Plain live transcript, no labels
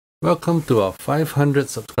Welcome to our 500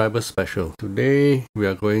 subscriber special. Today we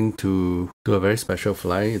are going to do a very special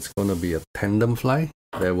fly. It's going to be a tandem fly.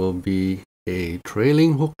 There will be a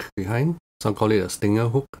trailing hook behind. Some call it a stinger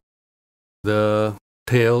hook. The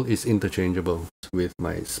tail is interchangeable with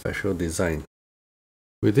my special design.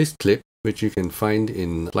 With this clip, which you can find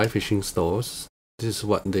in fly fishing stores, this is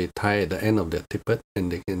what they tie at the end of their tippet,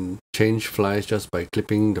 and they can change flies just by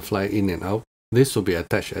clipping the fly in and out. This will be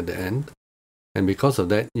attached at the end. And because of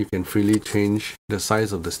that, you can freely change the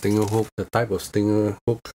size of the stinger hook, the type of stinger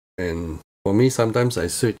hook, and for me, sometimes I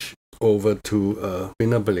switch over to a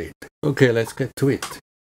spinner blade. Okay, let's get to it.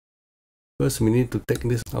 First, we need to take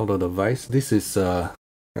this out of the vise. This is, I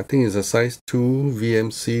think it's a size 2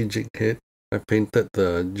 VMC jig head. I painted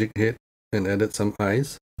the jig head and added some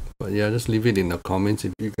eyes. But yeah, just leave it in the comments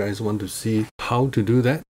if you guys want to see how to do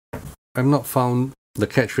that. I've not found the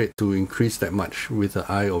catch rate to increase that much with the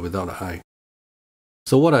eye or without the eye.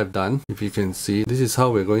 So what I've done, if you can see, this is how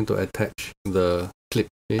we're going to attach the clip.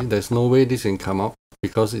 Okay? There's no way this can come out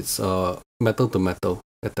because it's a metal to metal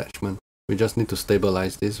attachment. We just need to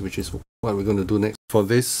stabilize this, which is what we're going to do next. For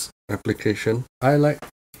this application, I like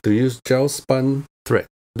to use gel spun thread.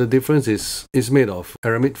 The difference is it's made of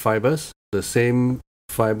aramid fibers, the same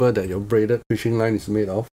fiber that your braided fishing line is made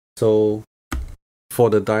of. So for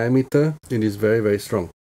the diameter, it is very, very strong.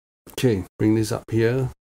 Okay, bring this up here,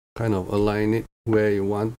 kind of align it where you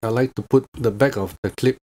want. I like to put the back of the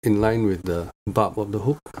clip in line with the barb of the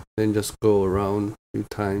hook, then just go around a few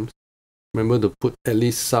times. Remember to put at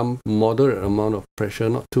least some moderate amount of pressure,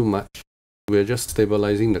 not too much. We're just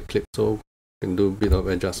stabilizing the clip, so you can do a bit of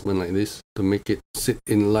adjustment like this to make it sit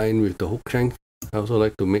in line with the hook shank. I also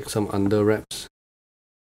like to make some under wraps.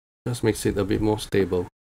 Just makes it a bit more stable.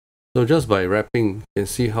 So just by wrapping, you can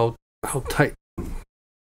see how tight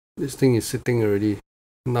this thing is sitting already.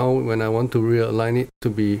 Now when I want to realign it to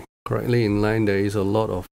be correctly in line, there is a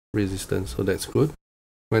lot of resistance, so that's good.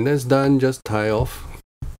 When that's done, just tie off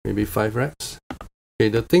maybe 5 wraps. Okay,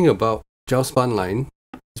 the thing about gel spun line,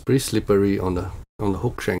 it's pretty slippery on the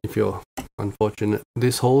hook shank. If you're unfortunate,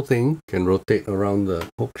 this whole thing can rotate around the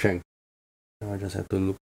hook shank. Now I just have to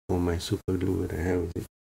look for my super glue. Where the hell is it?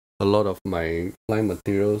 A lot of my line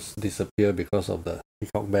materials disappear because of the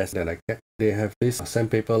peacock bass that I kept. They have this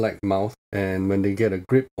sandpaper-like mouth, and when they get a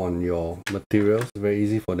grip on your materials, it's very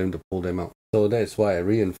easy for them to pull them out. So that's why I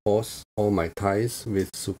reinforce all my ties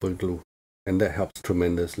with super glue, and that helps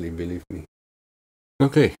tremendously, believe me.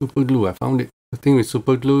 Okay, super glue, I found it. The thing with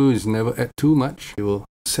super glue is never add too much. It will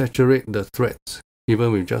saturate the threads,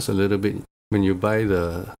 even with just a little bit when you buy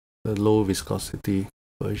the low viscosity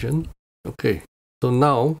version. Okay. So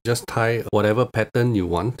now, just tie whatever pattern you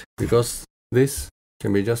want, because this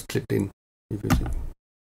can be just clipped in, if you see.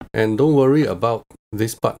 And don't worry about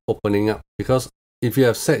this part opening up, because if you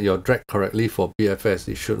have set your drag correctly for BFS,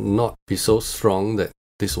 it should not be so strong that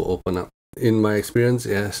this will open up. In my experience,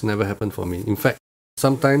 it has never happened for me. In fact,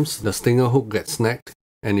 sometimes the stinger hook gets snagged,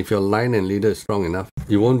 and if your line and leader is strong enough,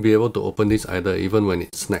 you won't be able to open this either, even when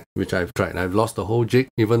it's snagged, which I've tried. I've lost the whole jig,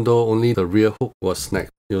 even though only the rear hook was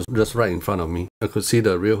snagged. It was just right in front of me. I could see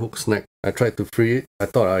the rear hook snag. I tried to free it. I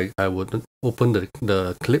thought I would open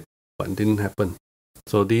the clip, but it didn't happen.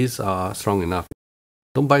 So these are strong enough.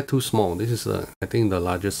 Don't buy too small. This is, I think, the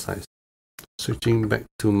largest size. Switching back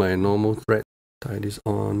to my normal thread. Tie this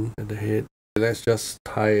on at the head. Let's just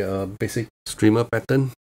tie a basic streamer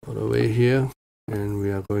pattern all the way here. And we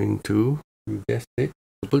are going to, you guessed it,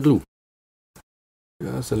 super glue.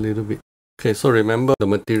 Just a little bit. Okay, so remember the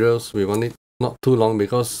materials, we want it not too long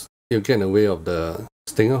because you get in the way of the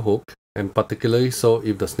stinger hook, and particularly so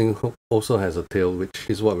if the stinger hook also has a tail, which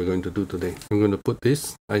is what we're going to do today. I'm going to put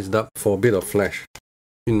this iced up for a bit of flash.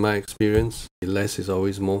 In my experience, less is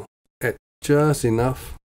always more. Add just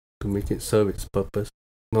enough to make it serve its purpose.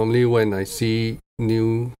 Normally when I see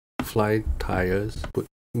new fly tires, put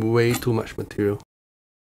way too much material.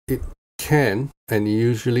 It can, and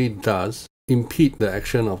usually does, impede the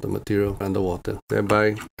action of the material underwater,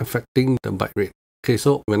 thereby affecting the bite rate. Okay,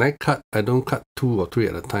 so when I cut, I don't cut 2 or 3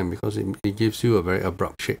 at a time because it gives you a very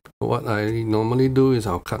abrupt shape. What I normally do is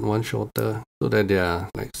I'll cut one shorter so that they are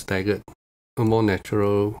like staggered, a more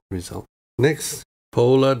natural result. Next,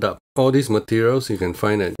 polar dub. All these materials you can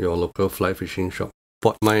find at your local fly fishing shop.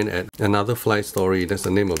 Bought mine at Another Fly Story. That's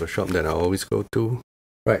the name of the shop that I always go to.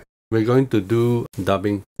 Right, we're going to do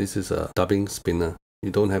dubbing. This is a dubbing spinner.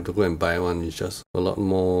 You don't have to go and buy one. It's just a lot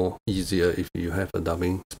more easier if you have a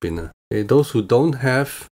dubbing spinner. Okay, those who don't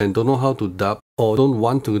have and don't know how to dub or don't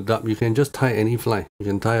want to dub, you can just tie any fly. You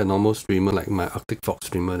can tie a normal streamer like my Arctic Fox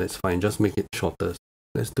streamer. That's fine. Just make it shorter.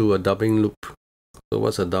 Let's do a dubbing loop. So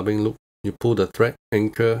what's a dubbing loop? You pull the thread,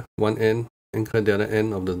 anchor one end, anchor the other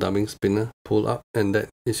end of the dubbing spinner, pull up, and that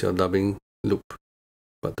is your dubbing loop.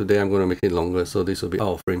 But today I'm going to make it longer, so this will be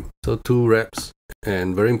out of frame. So 2 wraps,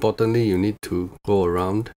 and very importantly, you need to go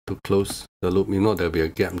around to close the loop. If not, there'll be a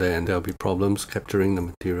gap there and there'll be problems capturing the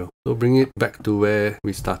material. So bring it back to where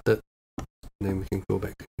we started, then we can go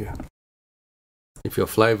back here. If your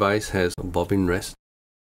fly vise has a bobbin rest,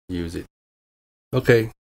 use it.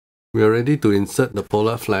 Okay, we are ready to insert the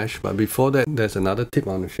polar flash, but before that, there's another tip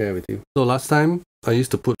I want to share with you. So last time, I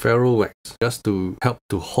used to put ferro wax just to help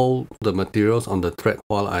to hold the materials on the thread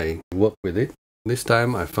while I work with it. This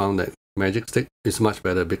time I found that magic stick is much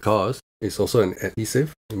better because it's also an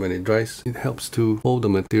adhesive. When it dries, it helps to hold the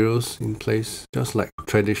materials in place just like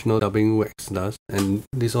traditional dubbing wax does. And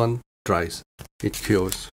this one dries, it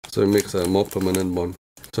cures, so it makes a more permanent bond.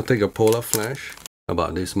 So take a polar flash,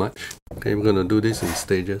 about this much. Okay, we're going to do this in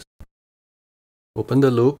stages. Open the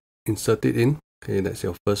loop, insert it in. Okay, that's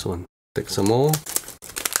your first one. Take some more,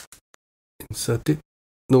 insert it.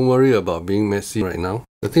 Don't worry about being messy right now.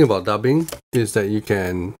 The thing about dubbing is that you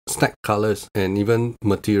can stack colors and even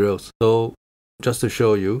materials. So just to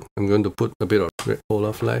show you, I'm going to put a bit of red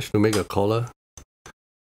polar flash to make a collar,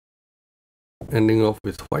 ending off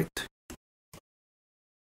with white.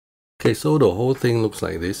 Okay, so the whole thing looks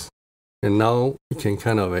like this. And now you can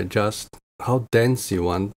kind of adjust how dense you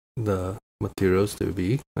want the materials to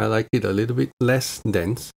be. I like it a little bit less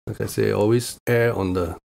dense. Like I say, always err on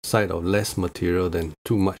the side of less material than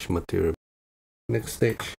too much material. Next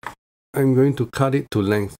stage, I'm going to cut it to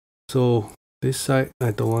length. So this side,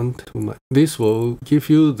 I don't want too much. This will give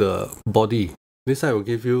you the body. This side will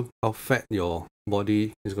give you how fat your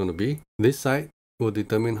body is going to be. This side will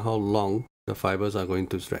determine how long the fibers are going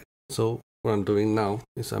to stretch. So what I'm doing now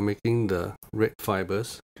is I'm making the red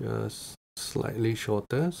fibers just slightly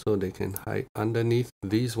shorter so they can hide underneath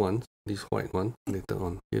these ones, this white one later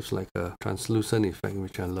on. Gives like a translucent effect,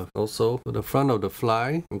 which I love. Also, for the front of the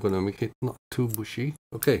fly, I'm going to make it not too bushy.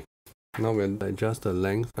 Okay, now we'll adjust the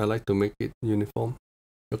length. I like to make it uniform.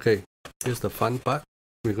 Okay, here's the fun part.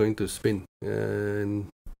 We're going to spin and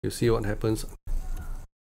you see what happens.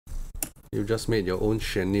 You just made your own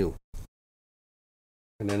chenille.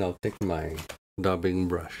 And then I'll take my dubbing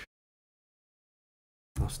brush.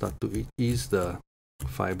 I'll start to ease the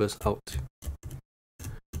fibers out.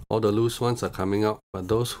 All the loose ones are coming out, but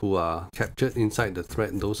those who are captured inside the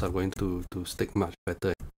thread, those are going to stick much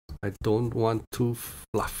better. I don't want too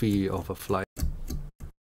fluffy of a fly.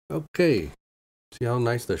 Okay, see how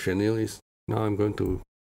nice the chenille is? Now I'm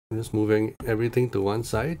just moving everything to one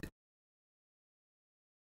side.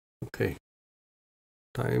 Okay,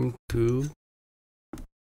 time to...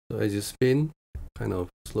 So as you spin, kind of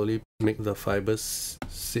slowly make the fibers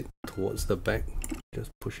sit towards the back.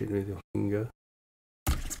 Just push it with your finger.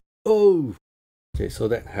 Oh! Okay, so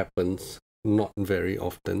that happens not very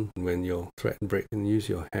often when your thread breaks and use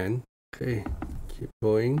your hand. Okay, keep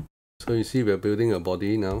going. So you see we're building a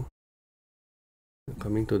body now.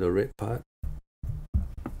 Coming to the red part.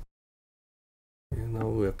 And now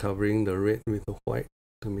we're covering the red with the white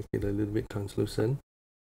to make it a little bit translucent.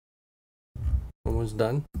 Almost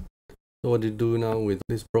done. So what you do now with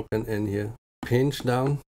this broken end here, pinch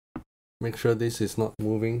down, make sure this is not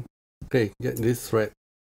moving. Okay, get this thread,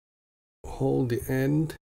 hold the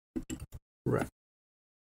end, wrap.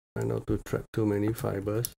 Try not to trap too many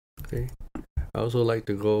fibers. Okay, I also like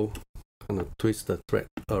to go kind of twist the thread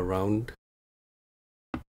around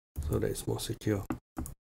so that it's more secure.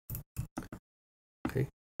 Okay.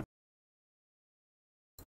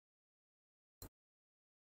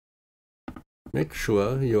 Make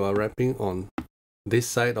sure you are wrapping on this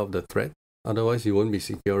side of the thread, otherwise you won't be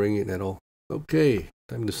securing it at all. Okay,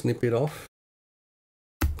 time to snip it off.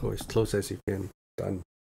 Go as close as you can. Done.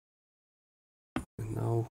 And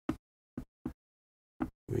now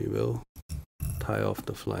we will tie off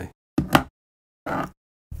the fly.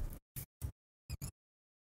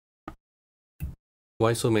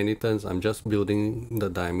 Why so many turns? I'm just building the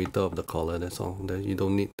diameter of the collar, that's all. You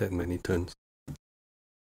don't need that many turns.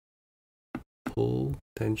 Pull,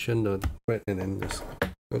 tension the thread, and then just...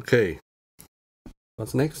 Okay,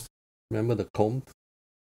 what's next? Remember the comb?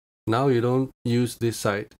 Now you don't use this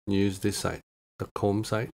side, you use this side, the comb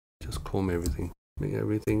side. Just comb everything, make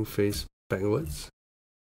everything face backwards.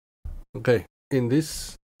 Okay, in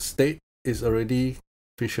this state is already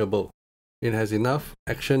fishable. It has enough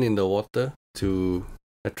action in the water to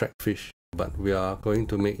attract fish, but we are going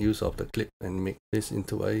to make use of the clip and make this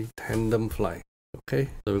into a tandem fly. Okay,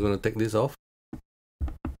 so we're going to take this off.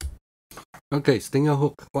 Okay, stinger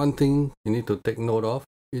hook. One thing you need to take note of,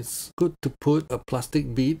 it's good to put a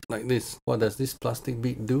plastic bead like this. What does this plastic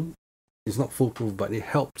bead do? It's not foolproof, but it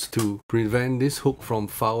helps to prevent this hook from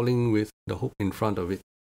fouling with the hook in front of it.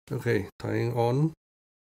 Okay, tying on.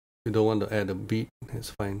 You don't want to add a bead,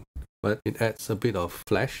 that's fine. But it adds a bit of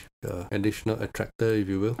flash, additional attractor if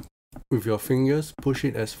you will. With your fingers, push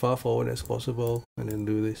it as far forward as possible and then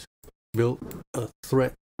do this. Build a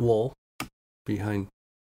thread wall behind.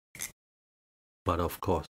 But of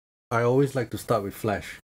course, I always like to start with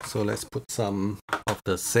flash. So let's put some of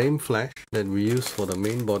the same flash that we use for the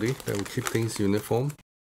main body that will keep things uniform.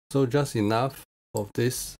 So just enough of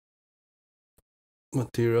this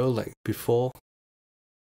material like before.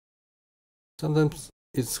 Sometimes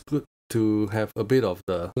it's good to have a bit of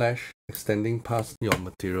the flash extending past your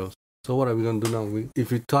materials. So what are we going to do now?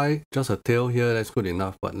 If we tie just a tail here, that's good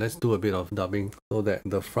enough, but let's do a bit of dubbing so that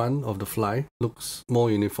the front of the fly looks more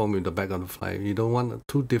uniform with the back of the fly. You don't want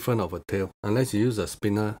too different of a tail, unless you use a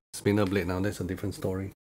spinner blade. Now that's a different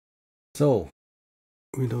story. So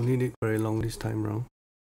we don't need it very long this time around.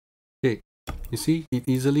 Okay, you see, it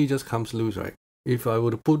easily just comes loose, right? If I were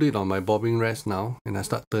to put it on my bobbing rest now and I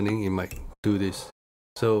start turning, it might do this.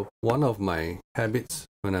 So one of my habits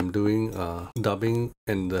when I'm doing dubbing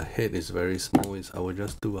and the head is very small is I will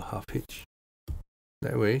just do a half hitch.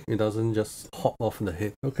 That way it doesn't just hop off the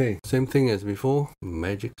head. Okay, same thing as before.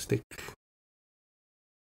 Magic stick.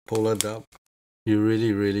 Polar dub. You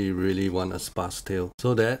really want a sparse tail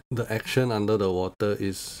so that the action under the water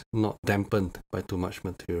is not dampened by too much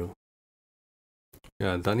material.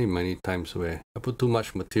 Yeah, I've done it many times where I put too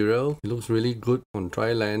much material. It looks really good on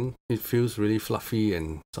dry land. It feels really fluffy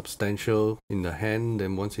and substantial in the hand.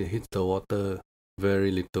 Then once it hits the water, very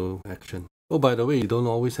little action. Oh, by the way, you don't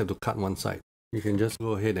always have to cut one side. You can just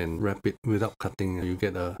go ahead and wrap it without cutting. You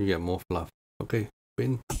get more fluff. Okay,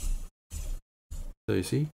 pin. So you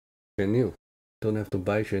see, chenille. Don't have to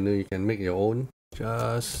buy chenille. You can make your own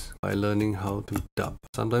just by learning how to dub.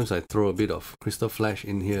 Sometimes I throw a bit of crystal flash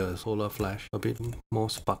in here, solar flash, a bit more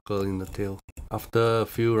sparkle in the tail. After a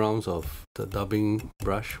few rounds of the dubbing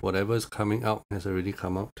brush, whatever is coming out has already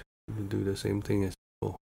come out. You do the same thing as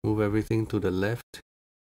before. Move everything to the left,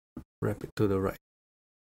 wrap it to the right.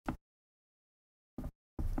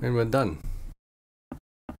 And we're done.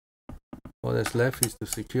 All that's left is to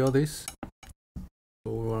secure this.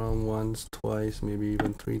 Go around once, twice, maybe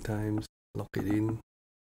even 3 times. Lock it in.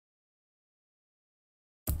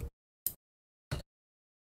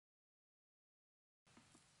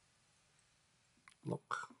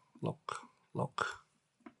 Lock, lock, lock.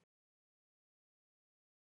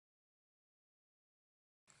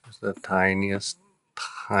 Just the tiniest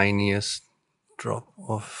drop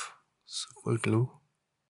of super glue.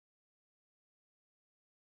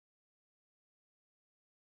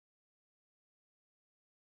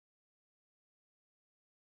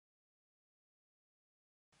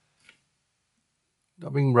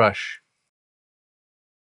 Dubbing brush.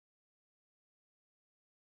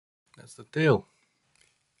 That's the tail.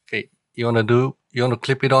 Okay, you want to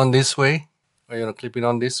clip it on this way or you want to clip it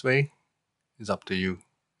on this way? It's up to you.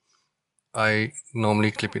 I normally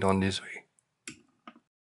clip it on this way.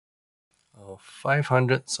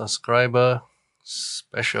 500 subscriber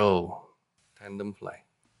special tandem fly.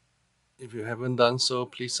 If you haven't done so,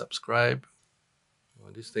 please subscribe.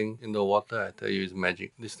 This thing in the water, I tell you, is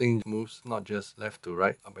magic. This thing moves not just left to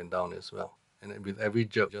right, up and down as well. And with every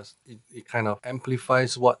jerk, it kind of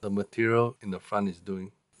amplifies what the material in the front is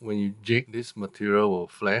doing. When you jig, this material will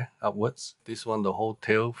flare upwards. This one, the whole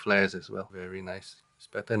tail flares as well. Very nice. This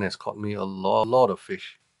pattern has caught me a lot of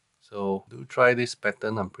fish. So do try this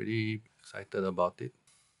pattern. I'm pretty excited about it.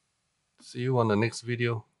 See you on the next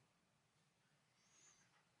video.